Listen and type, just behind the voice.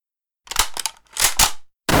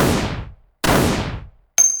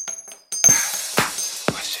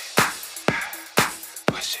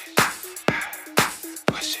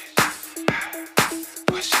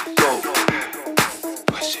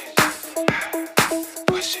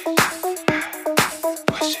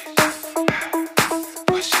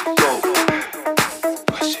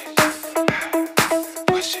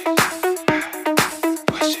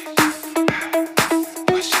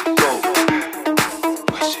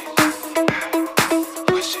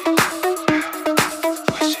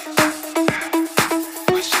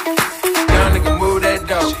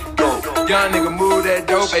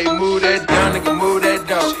baby, move that, young nigga, move that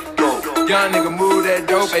dope. Young nigga, move that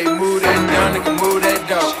dope, baby, move that, young nigga, move that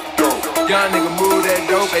dope. Young nigga, move that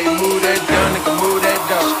dope, baby, move that, young nigga, move that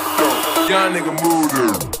dope. Young nigga, move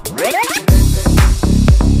that.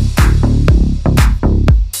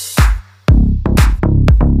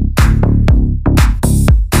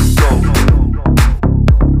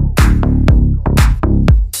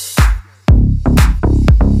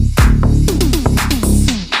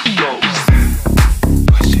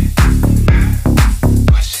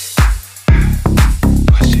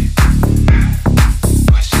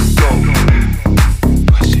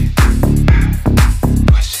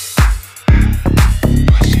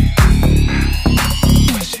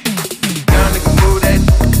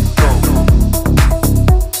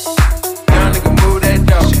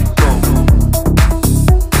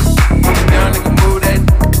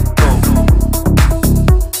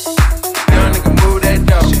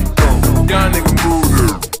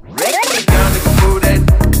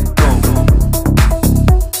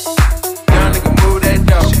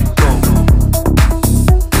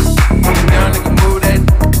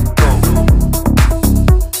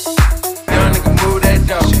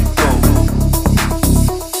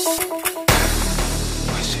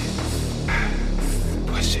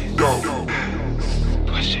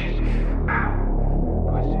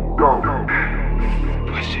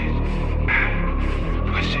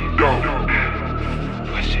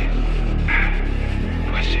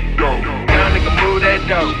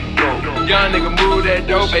 Young nigga move that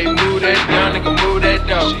dope, baby, move that. Young nigga move that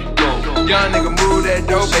dope. Young nigga move that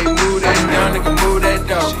dope, baby, move that. Young nigga move that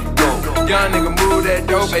dope. Young nigga move that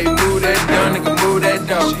dope, baby, move that. Young nigga move that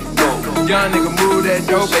dope. Young nigga move that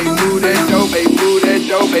dope, baby, move that dope, baby, move that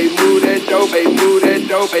dope, baby, move that dope, baby, move that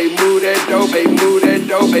dope, baby, move that dope, baby, move that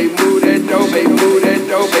dope, baby, move that dope, baby, move that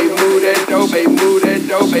dope, baby, move that dope, baby, move that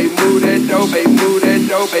dope, baby, move that dope, baby, move that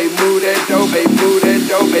dope, baby, move that dope, baby, move that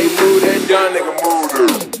dope, baby, move that. Young nigga move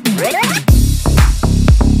that.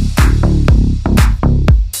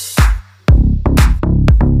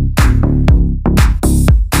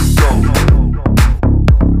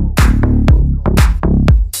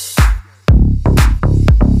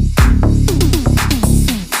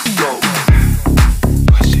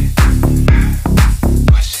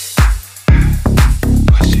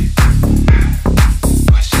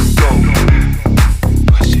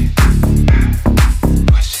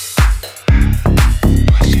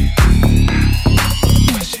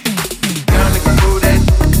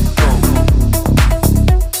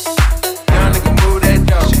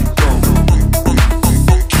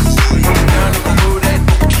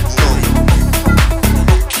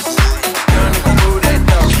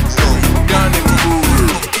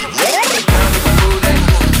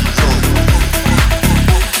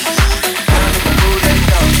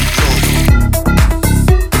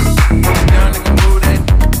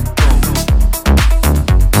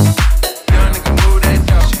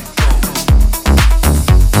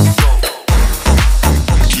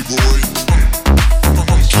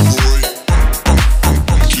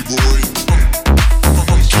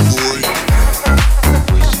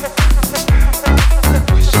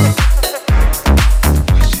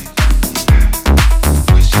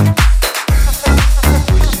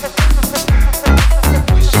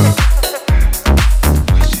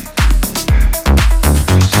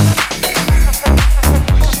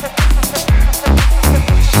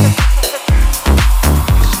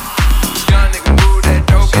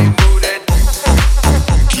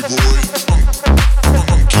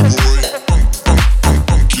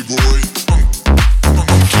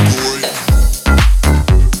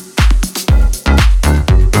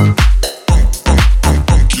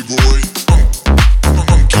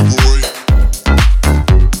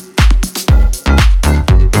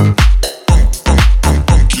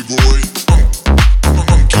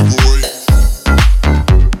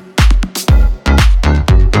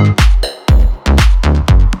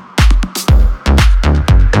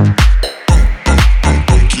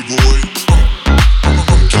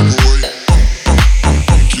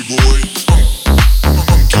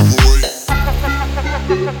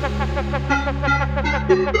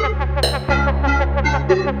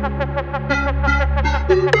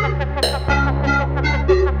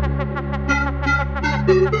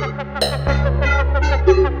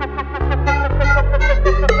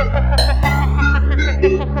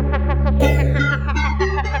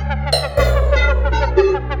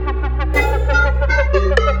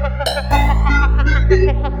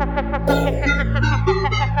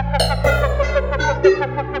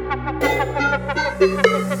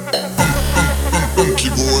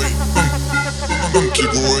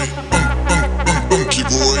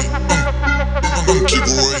 Monkey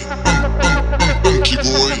boy.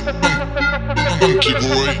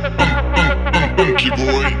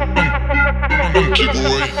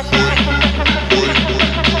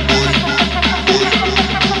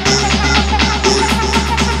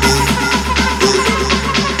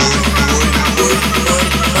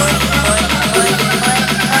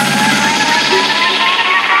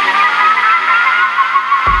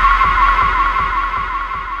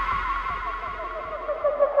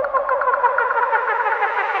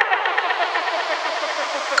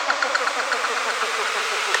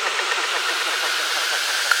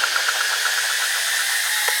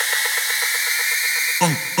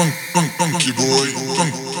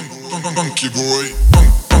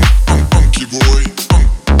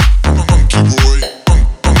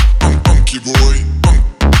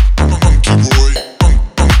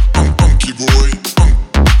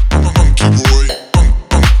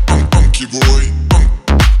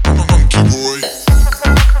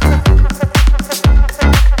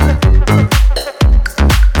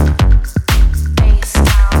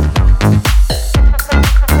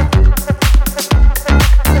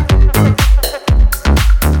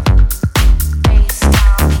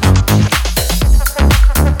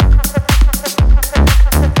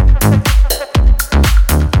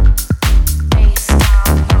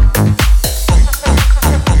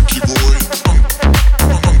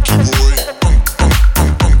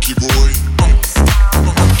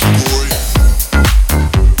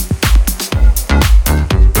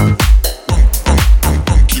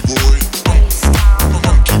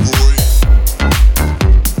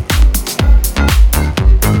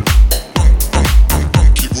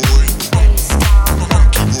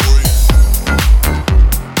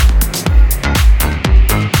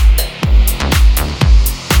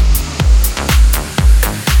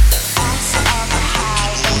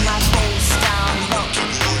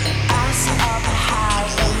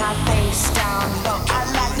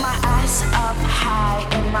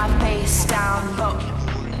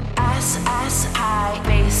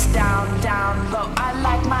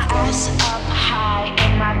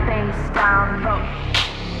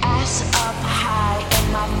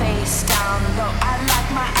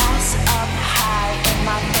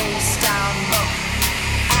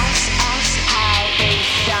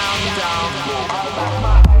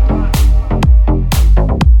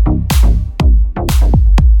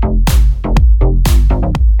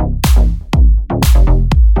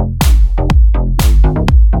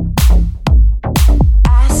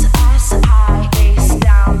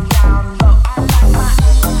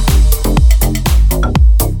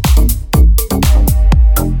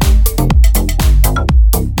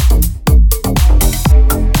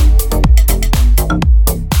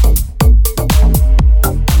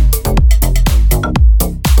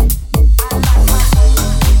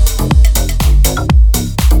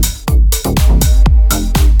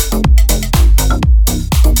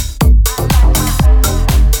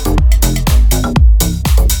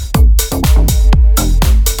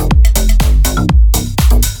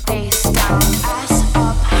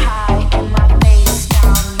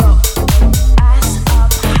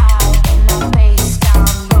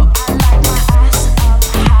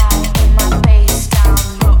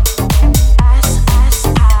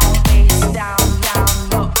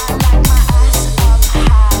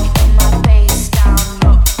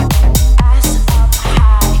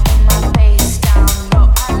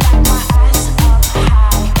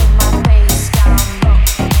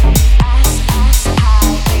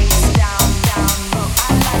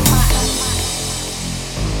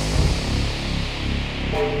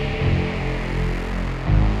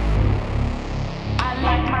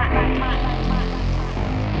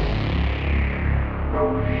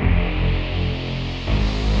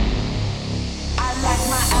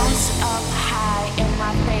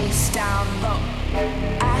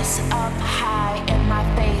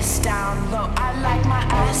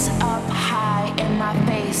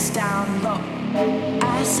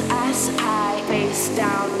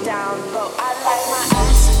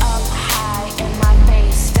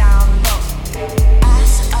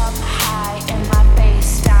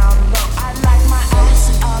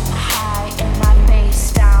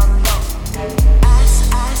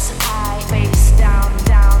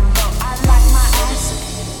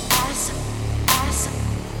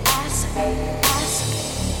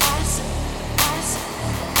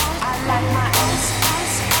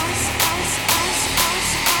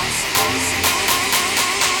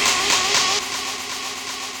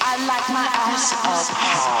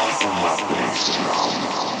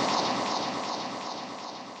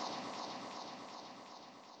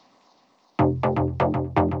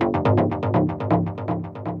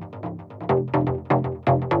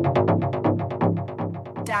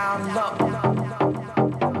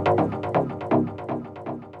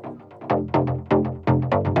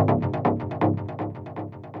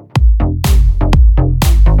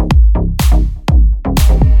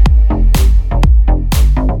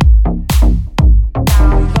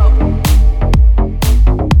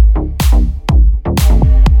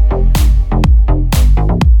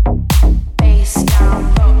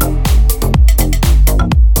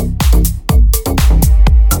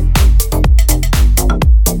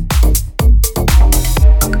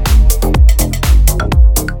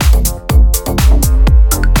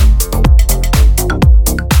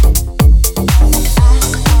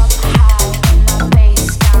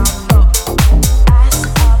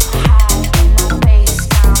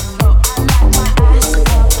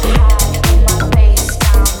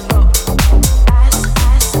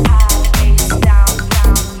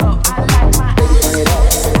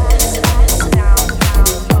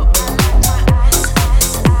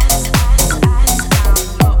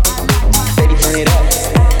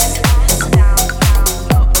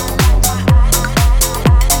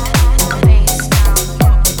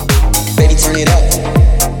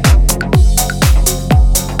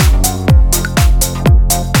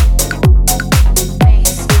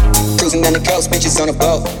 Cruising down the coast, bitches on a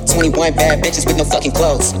boat. 21 bad bitches with no fucking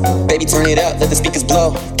clothes. Baby, turn it up, let the speakers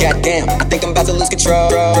blow. Goddamn, I think I'm about to lose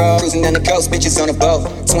control. Cruising down the coast, bitches on a boat.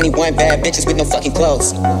 21 bad bitches with no fucking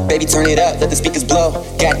clothes. Baby, turn it up, let the speakers blow.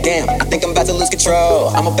 Goddamn, I think I'm about to lose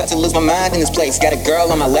control. I'm about to lose my mind in this place. Got a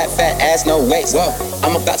girl on my lap, fat ass, no waist. Whoa,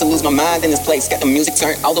 I'm about to lose my mind in this place. Got the music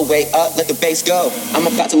turned all the way up, let the bass go.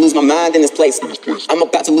 I'm about to lose my mind in this place. I'm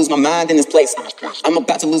about to lose my mind in this place. I'm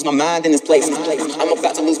about to lose my mind in this place. I'm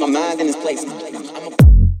about to lose my mind in this place. About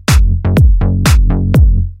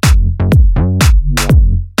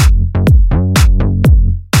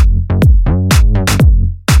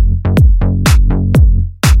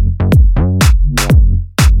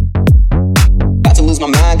to lose my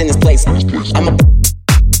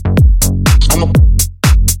mind in this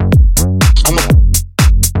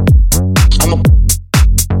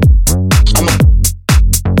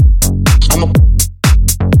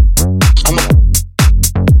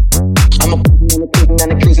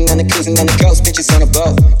Cruising down the coast, bitches on a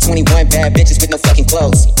boat. 21 bad bitches with no fucking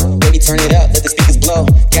clothes. Baby, turn it up, let the speakers blow.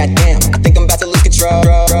 Goddamn, I think I'm about to lose control.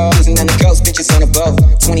 Cruising down the coast, bitches on a boat.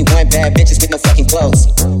 21 bad bitches with no fucking clothes.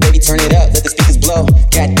 Baby, turn it up, let the speakers blow.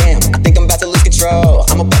 Goddamn, I think I'm about to lose control.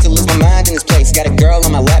 I'm about to lose my mind in this place. Got a girl on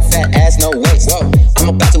my lap, fat ass, no waist. Whoa, I'm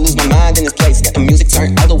about to lose my mind in this place. Got the music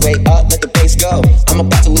turned all the way up, let the bass go. I'm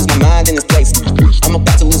about to lose my mind in this place. I'm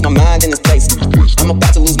about to lose my mind in this place. I'm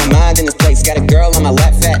about to lose my mind in this place. Got a girl on my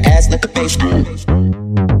lap, fat ass, let the bass go.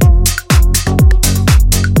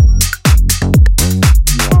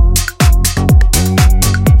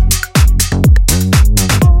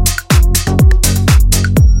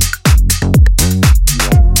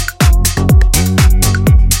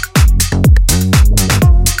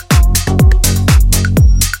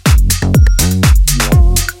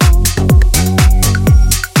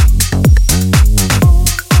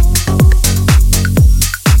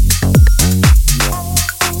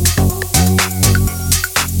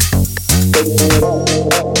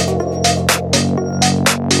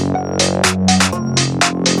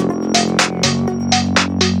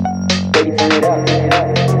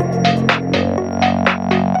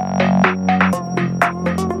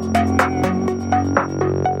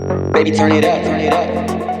 Baby, turn it up, turn it up.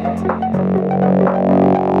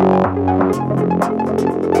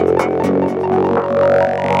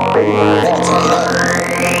 Baby, turn it up.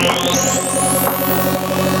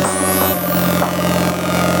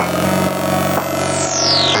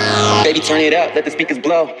 Baby, turn it up, let the speakers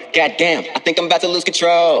blow. Goddamn, I think I'm about to lose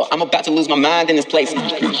control. I'm about to lose my mind in this place.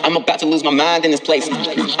 I'm about to lose my mind in this place.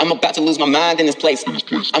 I'm about to lose my mind in this place.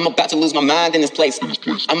 I'm about to lose my mind in this place.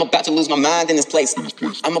 I'm about to lose my mind in this place.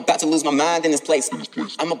 I'm about to lose my mind in this place.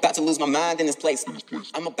 I'm about to lose my mind in this place.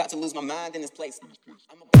 I'm about to lose my mind in this place.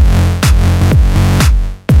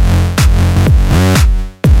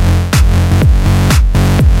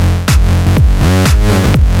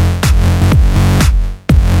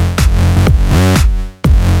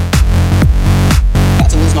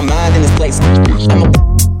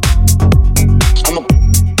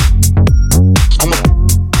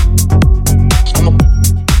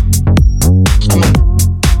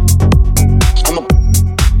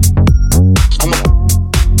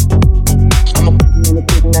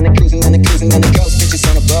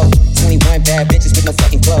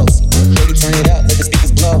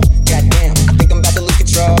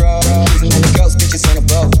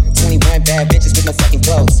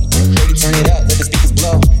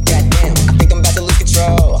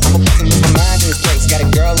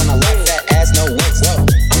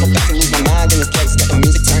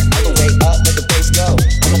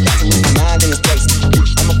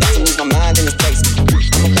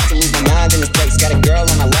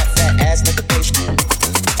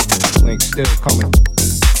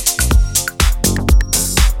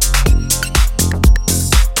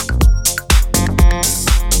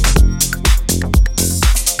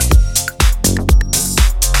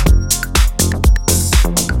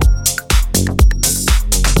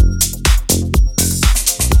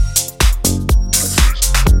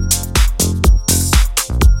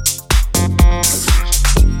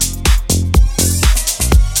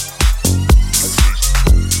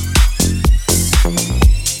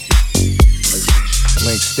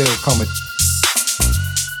 Still coming.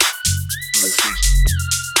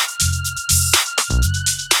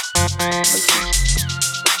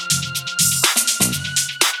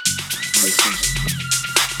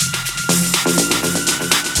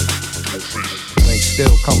 Link still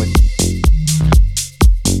coming.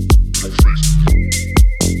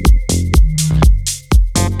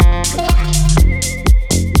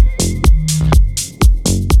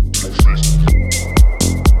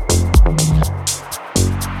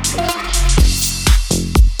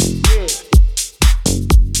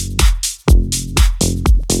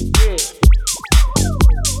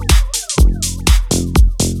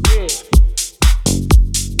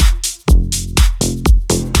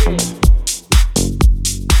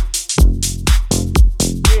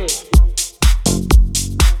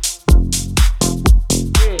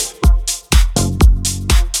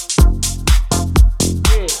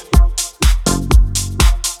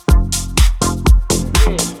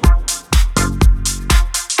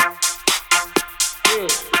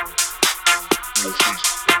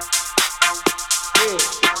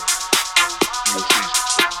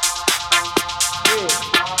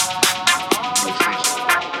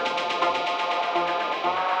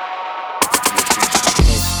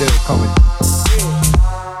 still coming.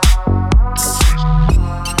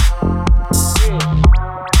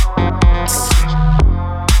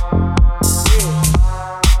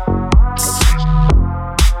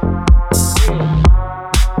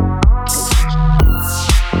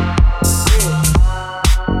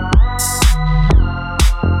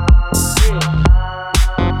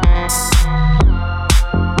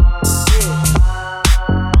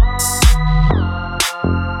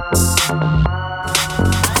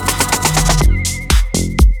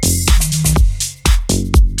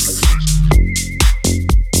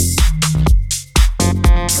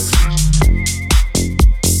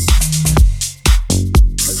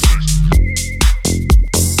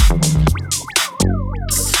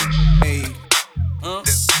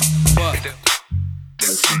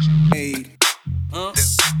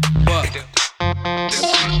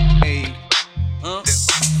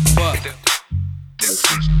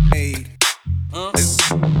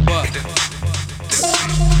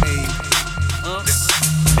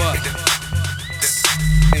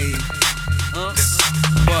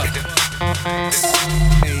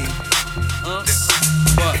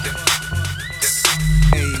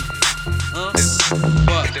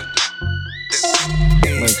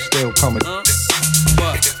 Still coming.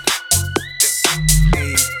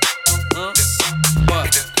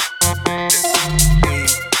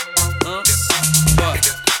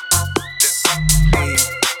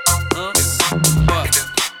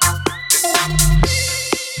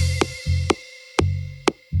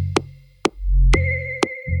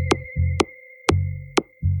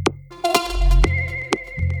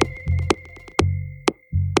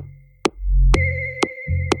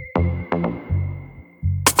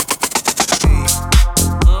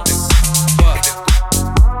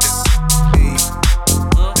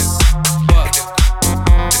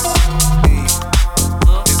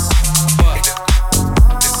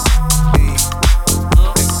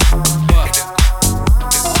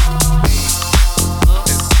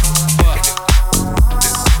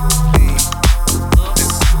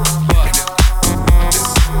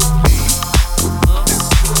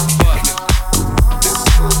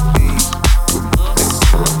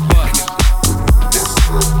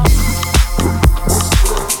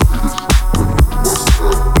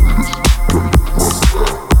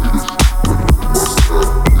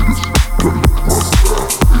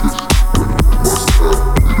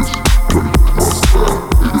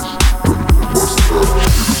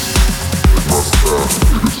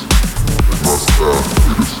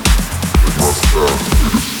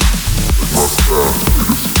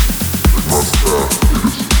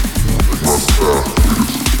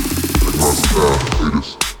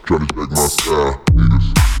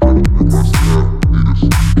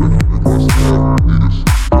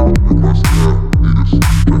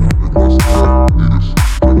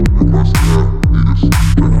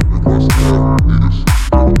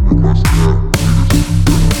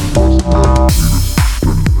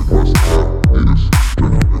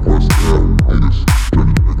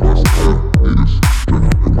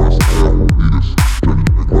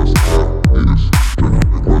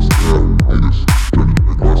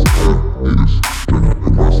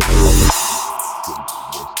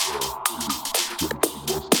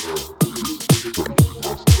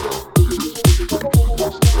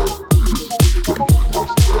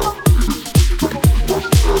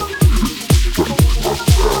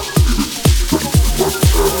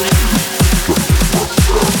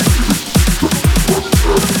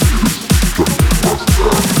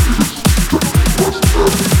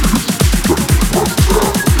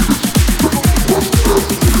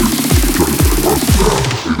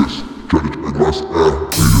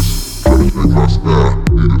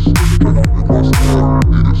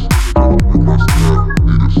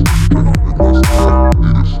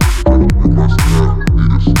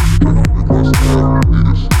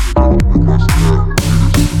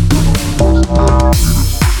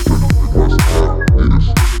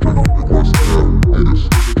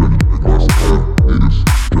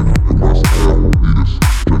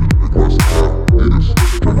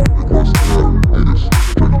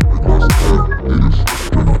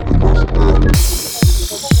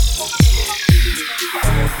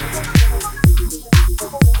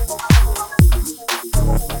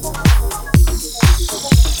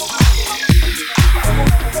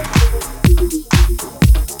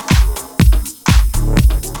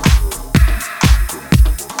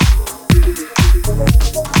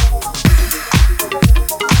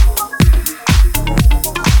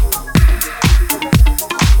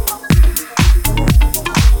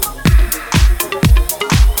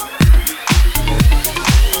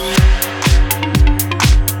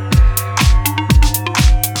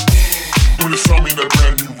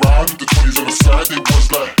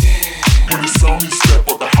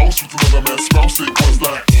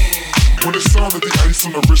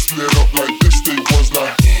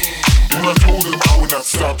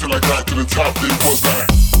 till I got to the top, they was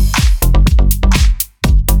like.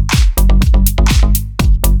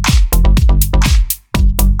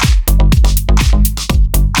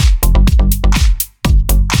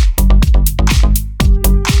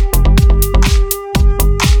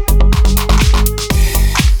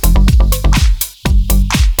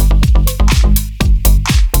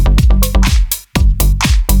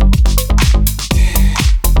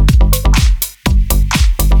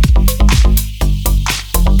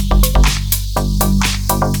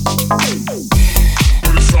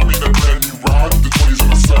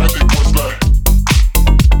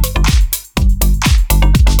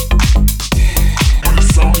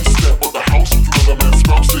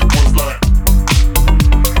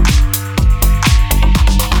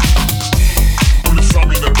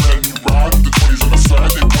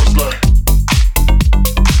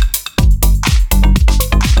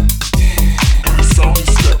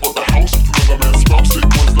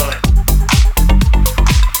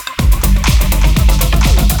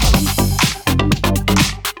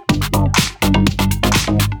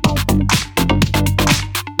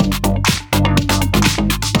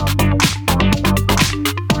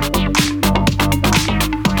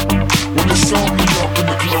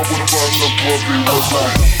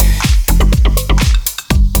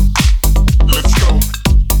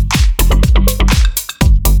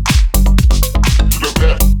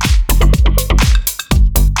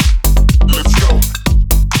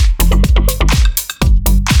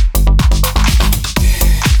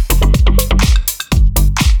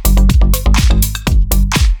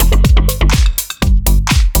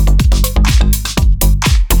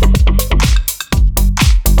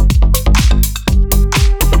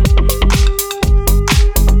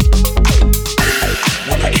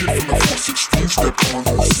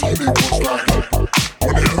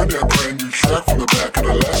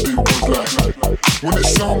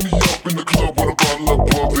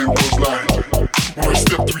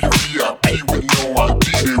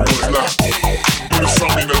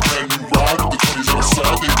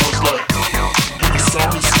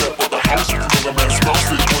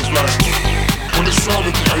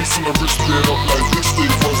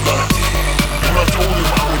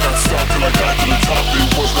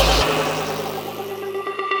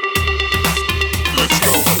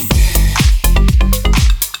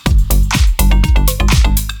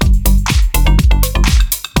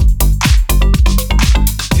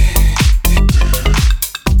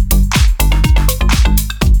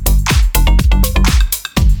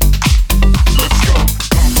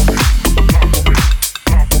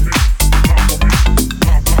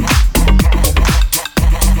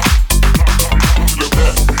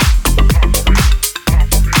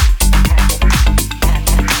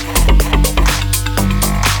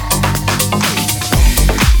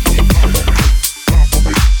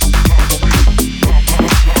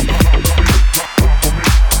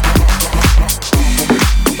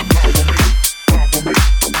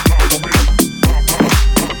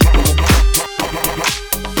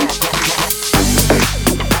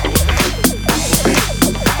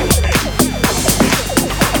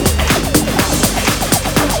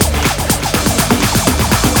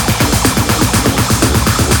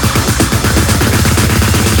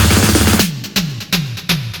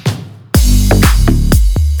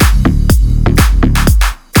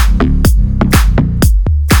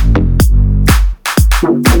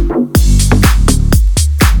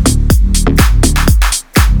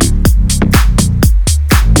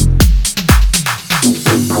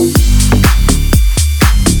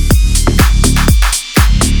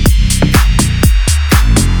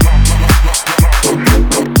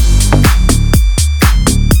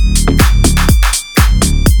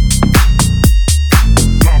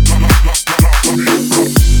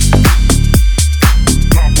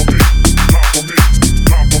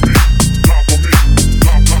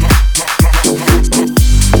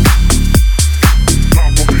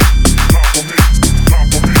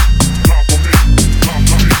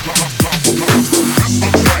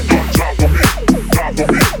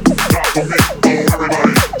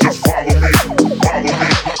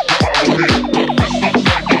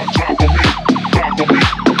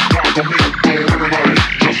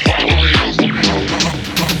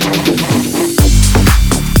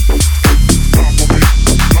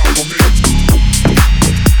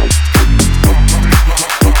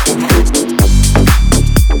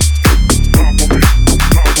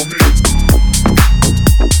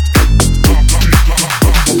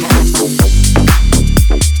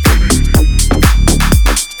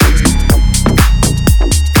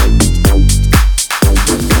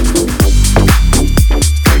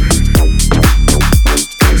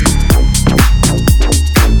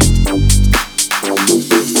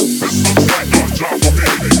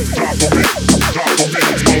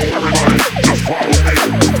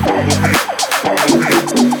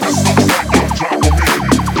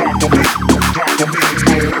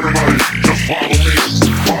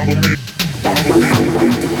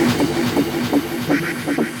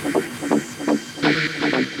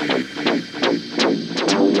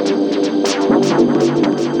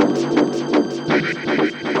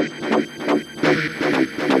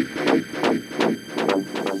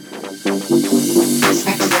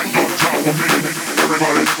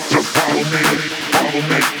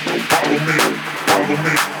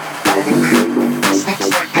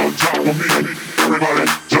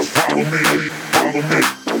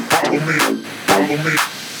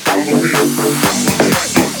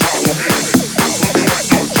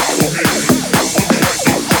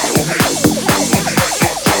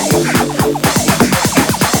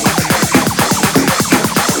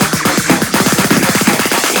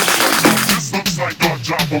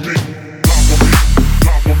 Drop on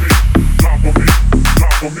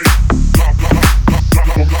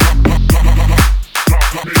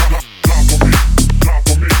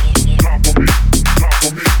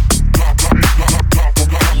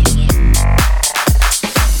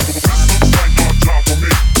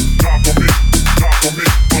me.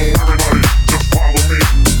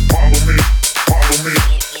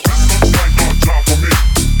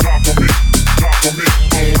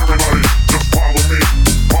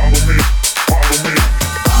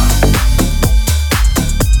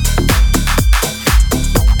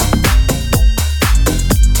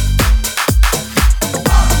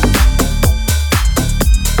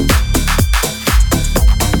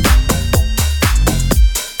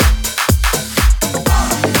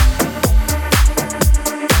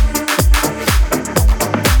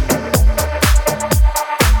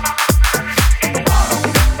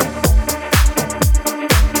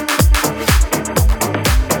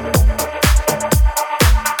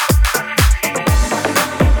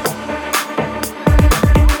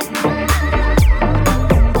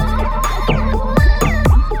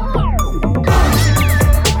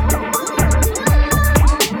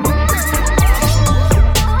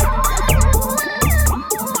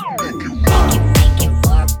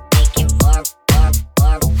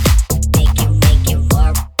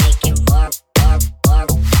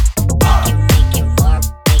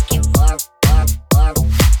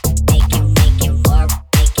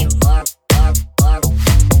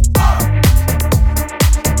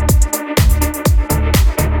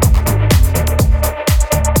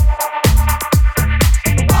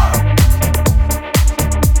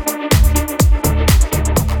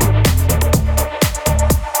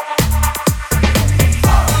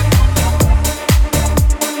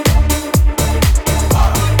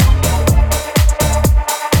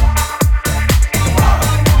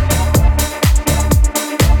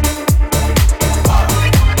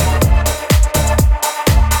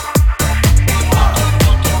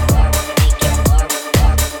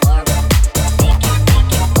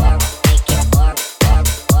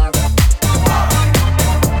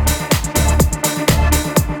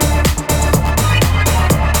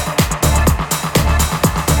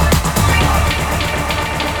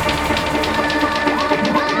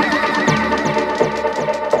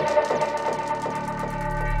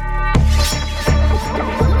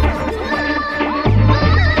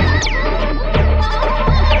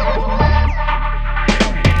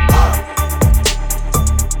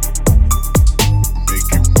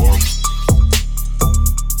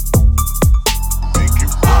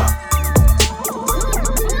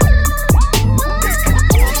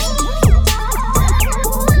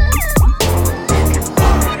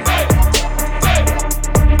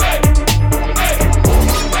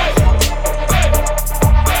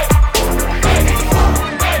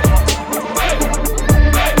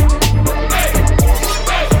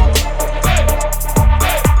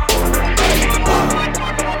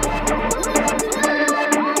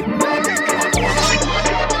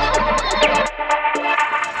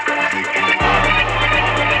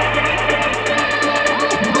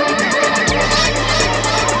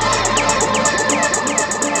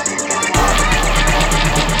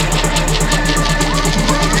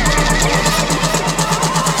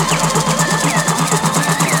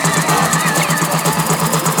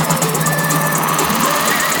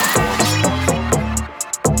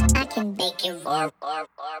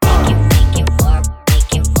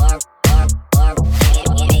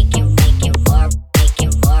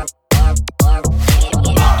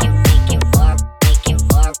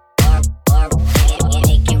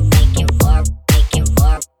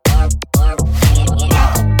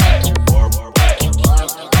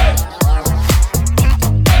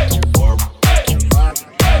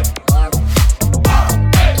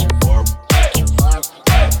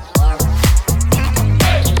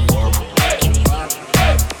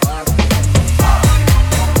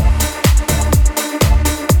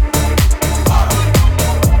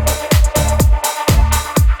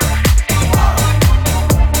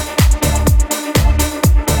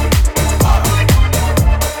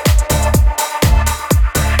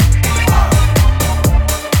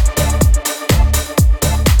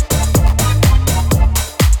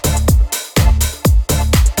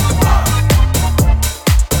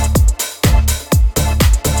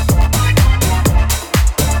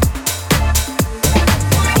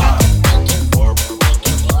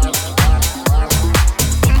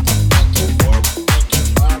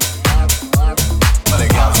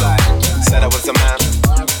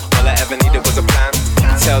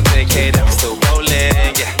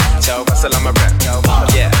 muscle on my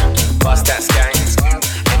rep. Yeah, bust that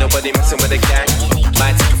skank. Ain't nobody messing with the gang.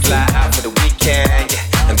 Might take a fly out for the weekend.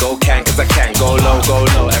 Yeah, and go can, cause I can. Go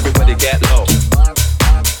low, everybody get low.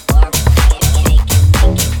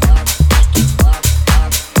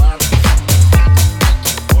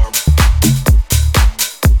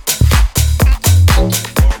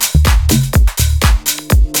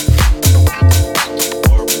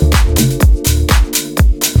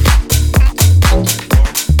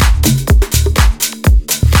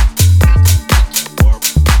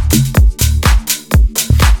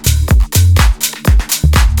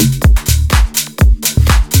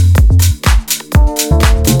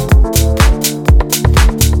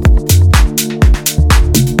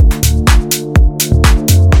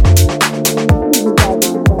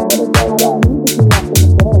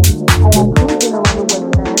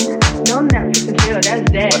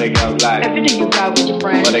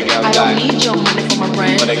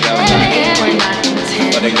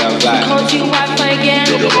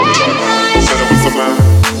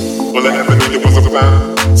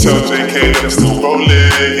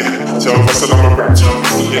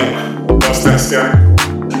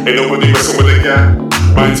 Ain't nobody messing with a gang.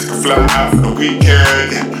 Might take a fly out for the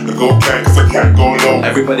weekend. And go can, cause I can't go low.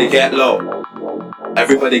 Everybody get low.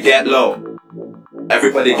 Everybody get low.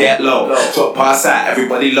 Everybody get low. Top pass out,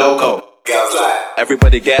 everybody loco.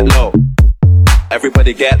 Everybody get low.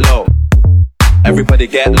 Everybody get low. Everybody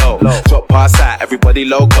get low. Top pass out, everybody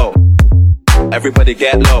loco. Everybody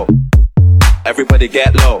get low. Everybody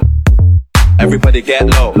get low. Everybody get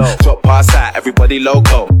low. Top pass out, everybody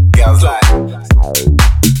loco. Girls like.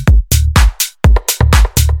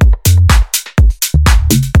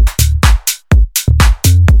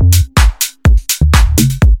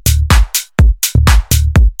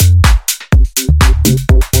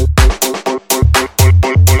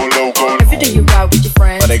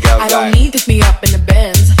 I don't need this me up in the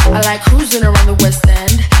Benz. I like cruising around the West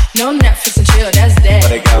End. No Netflix and chill, that's dead.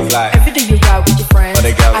 Every day you ride with your friends.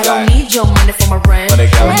 I don't need your money for my rent. I'm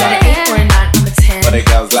at an 8 or a 9, I'm a 10.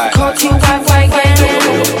 Call to your Wi-Fi again.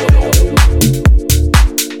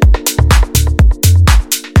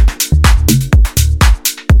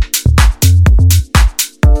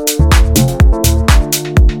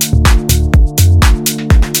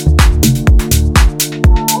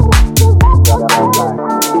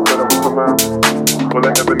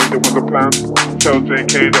 Tell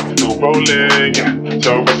JK that we're still rolling, yeah.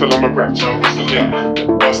 Joe Russell on my rap, Joe Russell, yeah.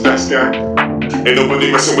 Bust that skank. Ain't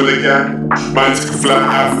nobody messing with a gang. Might take a fly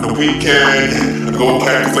out for the weekend, yeah. And go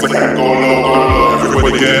can, cause I can't go low.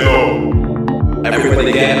 Everybody get low.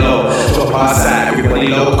 Everybody get low. Top outside, everybody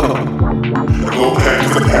loco. And go can,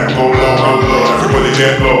 cause I can't go low. Everybody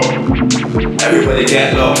get low. Everybody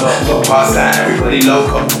get low. Top outside, everybody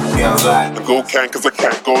loco. And go can, cause I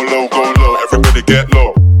can't go low. Everybody get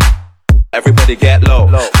low. Everybody get low.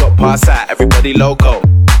 Top pass out, everybody loco.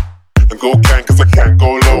 And go can, cause I can't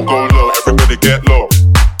go low. Everybody get low.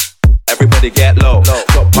 Everybody get low.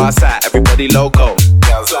 Top pass out, everybody loco.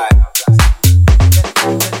 Girls like.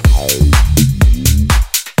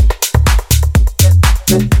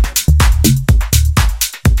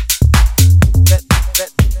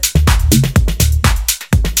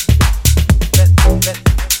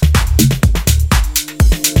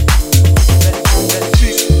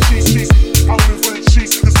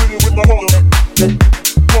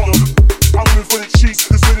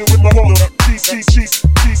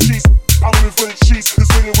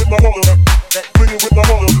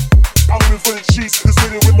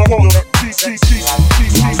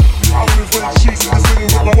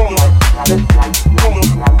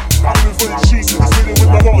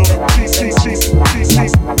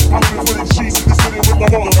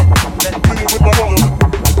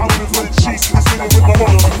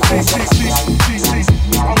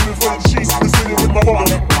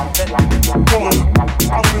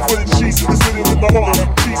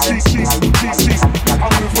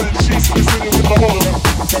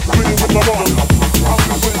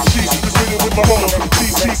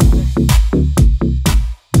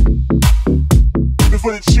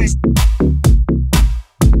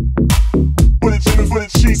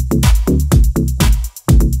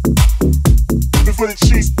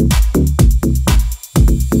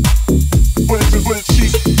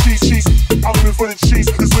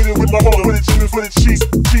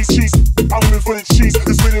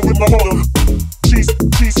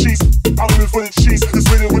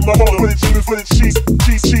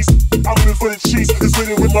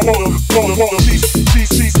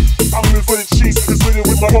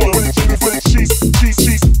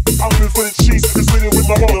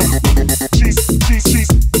 Cheese,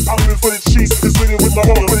 I'm living for the cheese, it's with it with my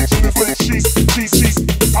wallet, with it for the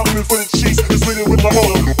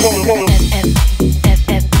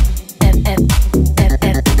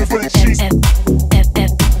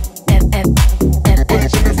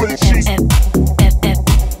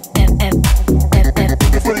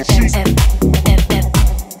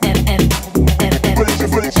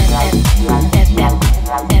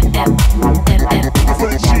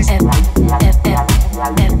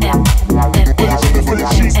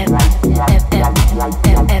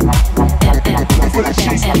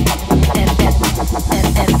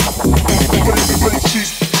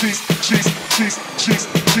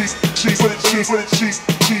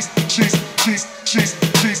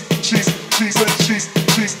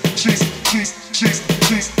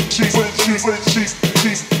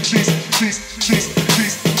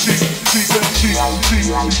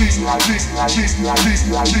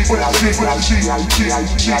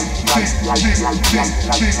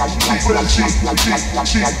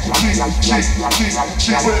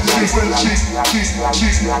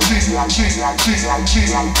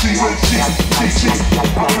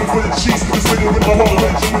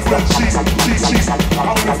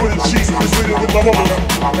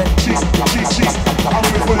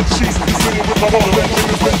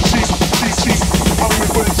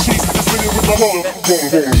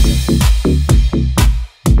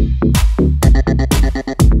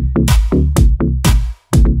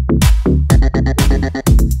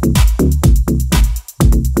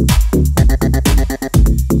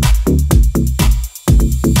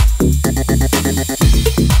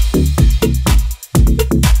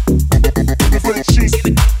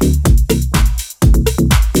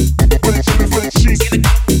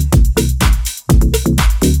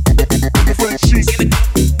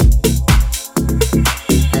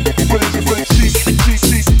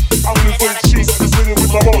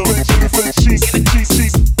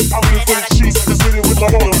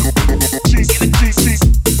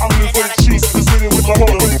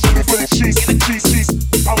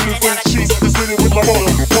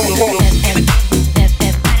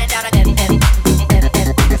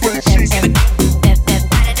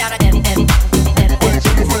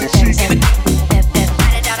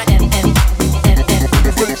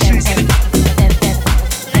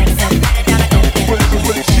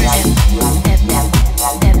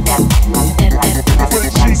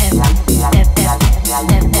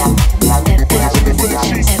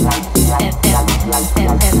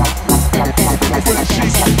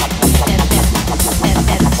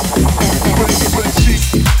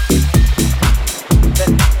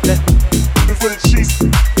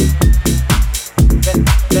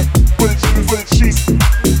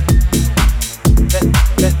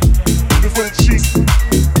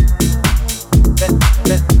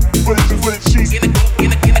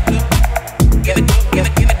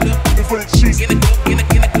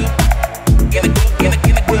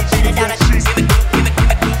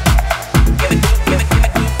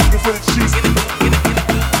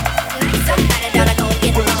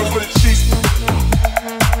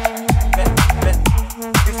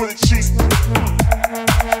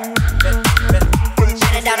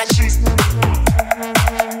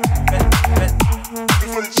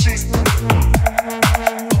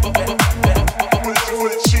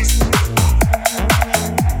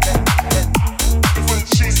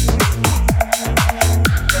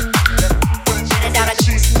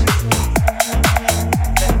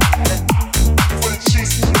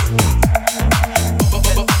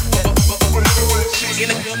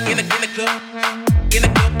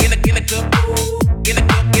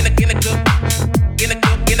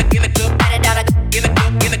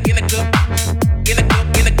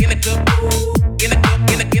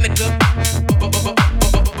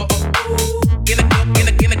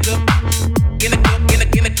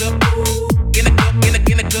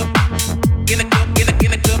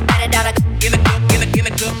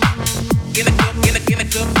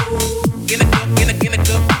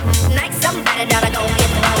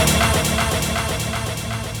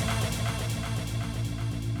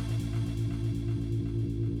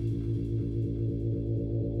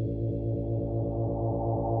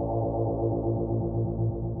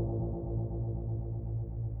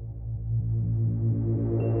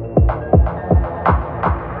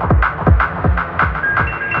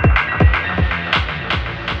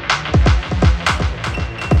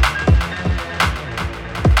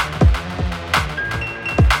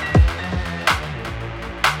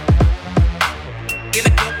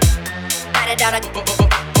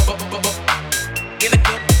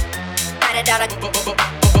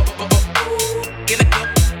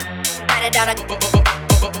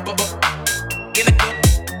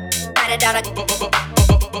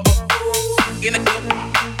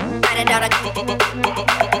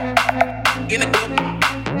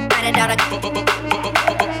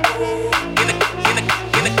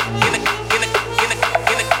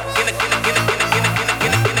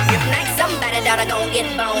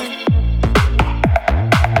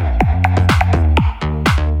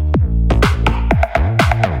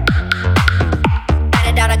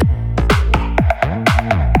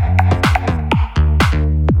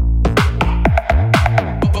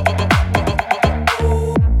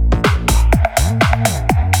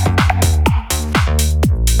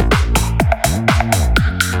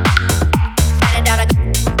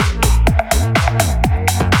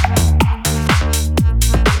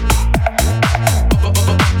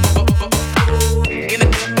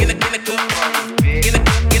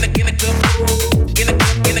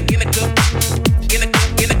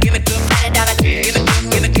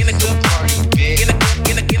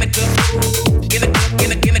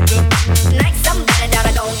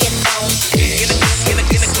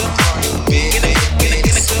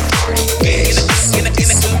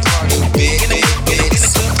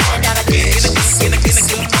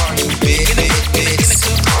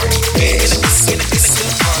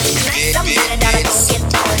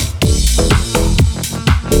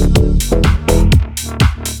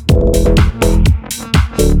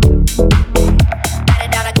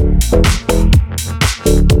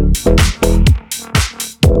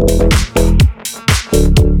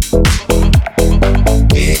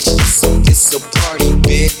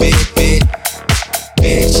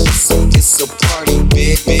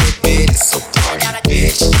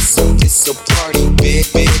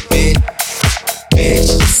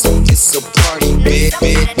bit,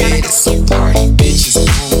 bit, bit. It's a party. Bitches on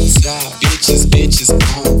top, bitches on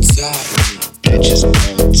top. Bitches on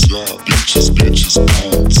top, bitches on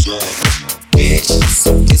top. Bitch,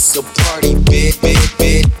 it's a party. Bit, bit,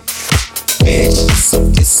 bit. Bitch,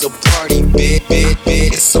 it's a party. Bit, bit,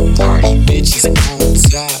 bit. It's a party. Bitches on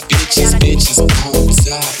top, bitches on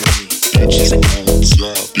top. Bitches on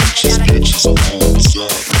top, bitches on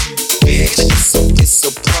top. Bitch, it's a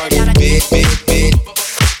party. Bit, bit, bit.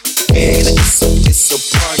 Bitch, it's a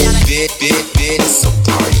party. Bit, bit, bit. It's a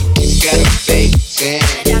party. Got a fake fan,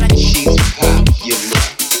 she's popular.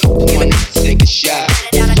 Wanna take a shot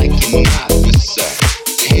like an officer.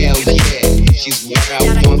 Hell yeah, she's what I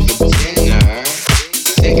want for dinner.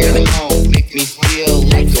 Take her home, make me feel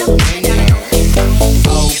like a winner.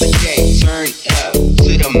 Okay, turn up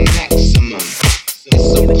to the maximum. It's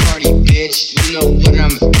a party, bitch. You know what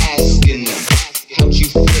I'm asking them. How'd you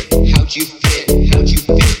fit? How'd you fit? How'd you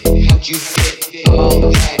fit? How'd you fit? All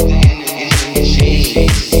that energy.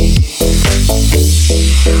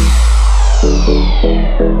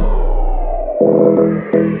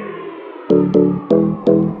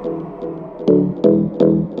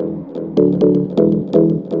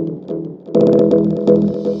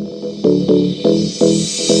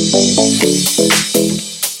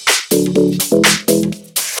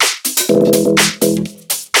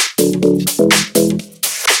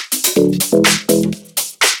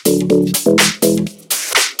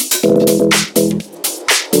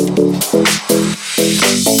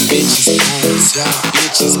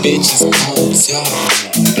 Bitches on top,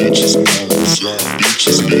 bitches on top,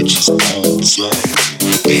 bitches on top.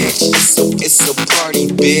 Bitch, it's a party,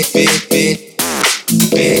 bit, bit, bit.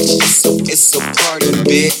 Bitch, it's a party,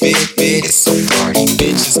 bit, bit, bit. It's a party,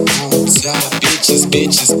 bitches on top, bitches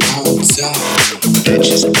on top.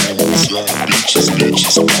 Bitches on top,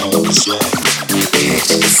 bitches on top. Bitch,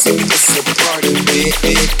 it's a party, bit,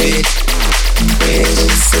 bit, bit. Bitch,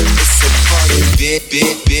 it's a party, bit,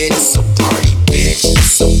 bit, bit. It's a party, bitch.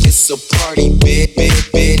 It's a party, bit,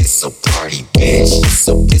 bit, bit. It's a party, bitch.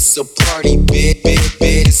 It's a party, bit, bit,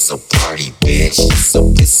 bit. It's a party, bitch.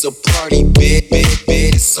 It's a party, bit, bit,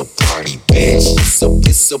 bit. It's a party, bitch.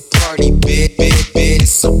 It's a party, bit, bit,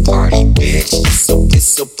 bit. It's a party, bitch.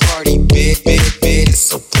 It's a party, bit, bit, bit. It's a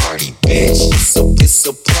party, bitch.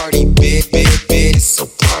 It's a party, bit, bit, bit. It's a party,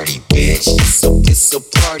 bitch. It's a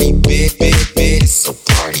party, bit, bit, bit. It's a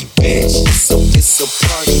party, bitch. It's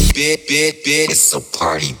a party, bit, bit, bit. It's a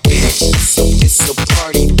party, bitch. It's a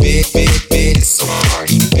party, bit, bit, bit. It's a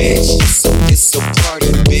party, bitch. It's a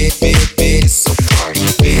party, bit, bit, bit. It's a party,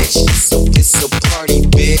 bitch. It's a party,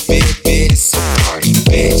 bit, bit, bit. It's a party,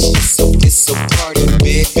 bitch. It's a party,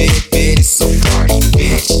 bit, bit, bit. It's a party,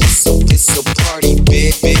 bitch. It's a party,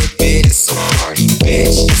 bit, bit, bit. It's a party,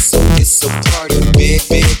 bitch. It's a party, bit,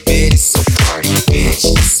 bit, bit. It's a party, bitch.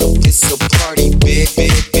 It's a party, bit,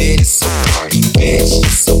 bit, bit. It's a party, bitch.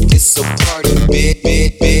 It's a party, bit,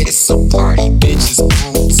 bit, bit. It's a party, bitches on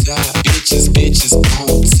top, bitches on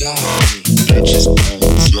top, bitches on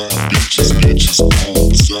top, bitches on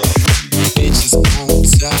top, bitches on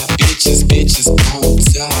top, bitches on top, bitches on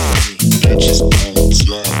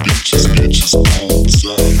top, bitches on top, bitches on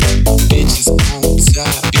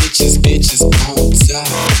top, bitches on top, bitches on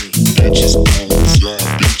top,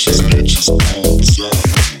 bitches on top,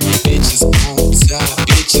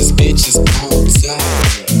 bitches on top, bitches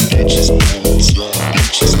on top, bitches on top,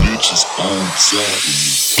 bitches on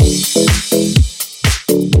top.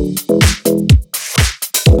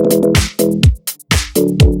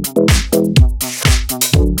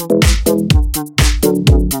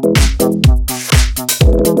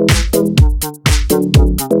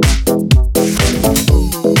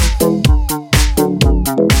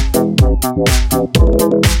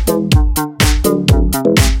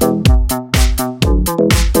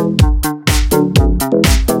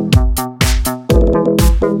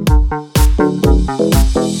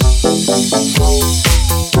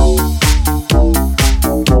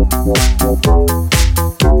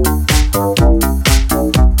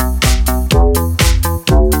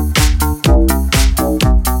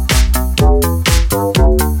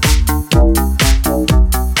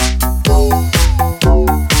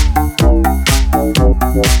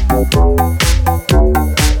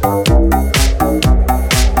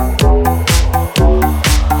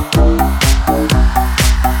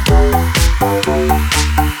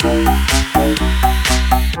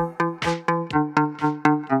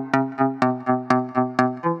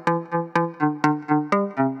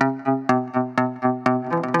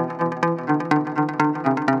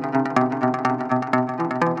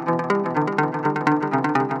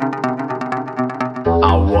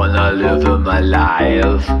 I wanna live my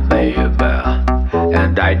life, baby.